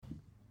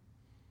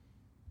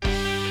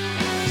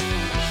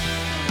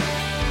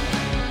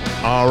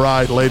All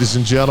right, ladies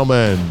and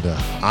gentlemen,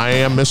 I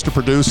am Mr.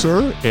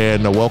 Producer,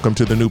 and welcome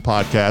to the new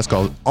podcast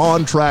called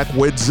On Track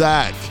with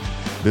Zach.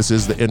 This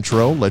is the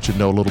intro, let you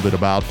know a little bit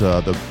about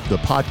the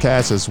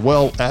podcast as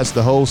well as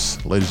the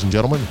host. Ladies and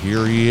gentlemen,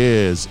 here he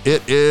is.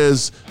 It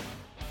is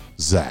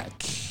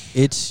Zach.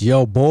 It's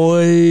your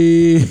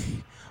boy.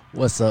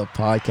 What's up,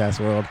 podcast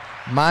world?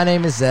 My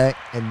name is Zach,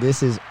 and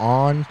this is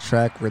On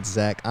Track with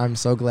Zach. I'm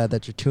so glad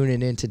that you're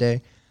tuning in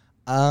today.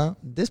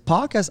 This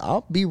podcast,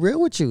 I'll be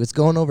real with you, it's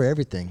going over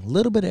everything, a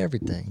little bit of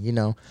everything, you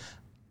know,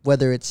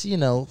 whether it's, you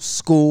know,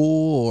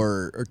 school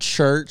or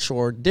church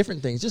or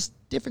different things, just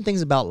different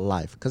things about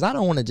life. Because I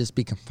don't want to just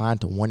be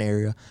confined to one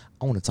area.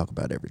 I want to talk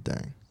about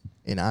everything,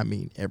 and I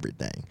mean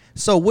everything.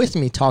 So with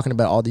me talking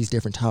about all these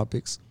different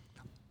topics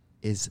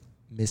is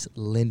Miss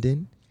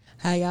Linden.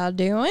 How y'all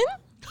doing?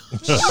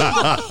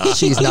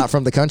 She's not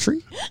from the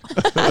country.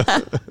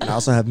 I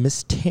also have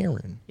Miss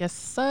Taryn. Yes,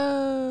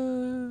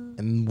 sir.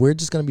 And we're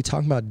just going to be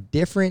talking about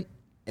different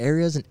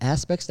areas and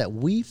aspects that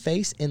we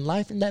face in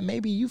life and that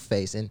maybe you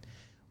face. And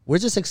we're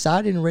just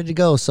excited and ready to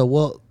go.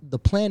 So, the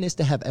plan is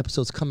to have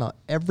episodes come out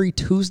every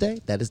Tuesday.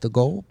 That is the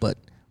goal. But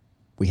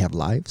we have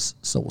lives,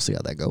 so we'll see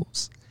how that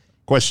goes.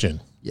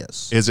 Question.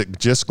 Yes. Is it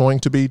just going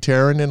to be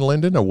Taryn and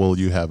Lyndon, or will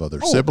you have other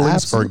siblings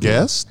absolutely. or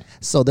guests?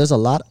 So there's a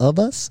lot of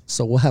us,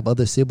 so we'll have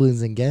other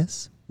siblings and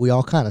guests. We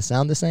all kind of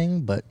sound the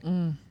same, but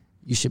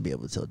you should be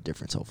able to tell the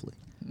difference, hopefully.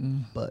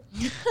 But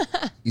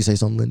you say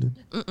something, Lyndon?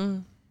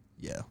 Mm-mm.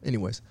 Yeah.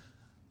 Anyways,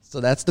 so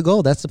that's the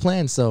goal. That's the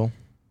plan. So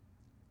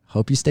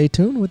hope you stay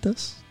tuned with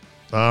us.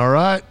 All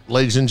right,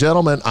 ladies and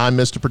gentlemen, I'm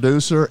Mr.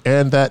 Producer,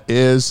 and that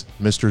is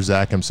Mr.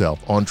 Zach himself.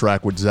 On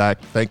Track with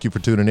Zach. Thank you for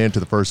tuning in to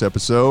the first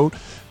episode.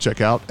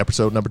 Check out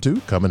episode number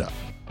 2 coming up.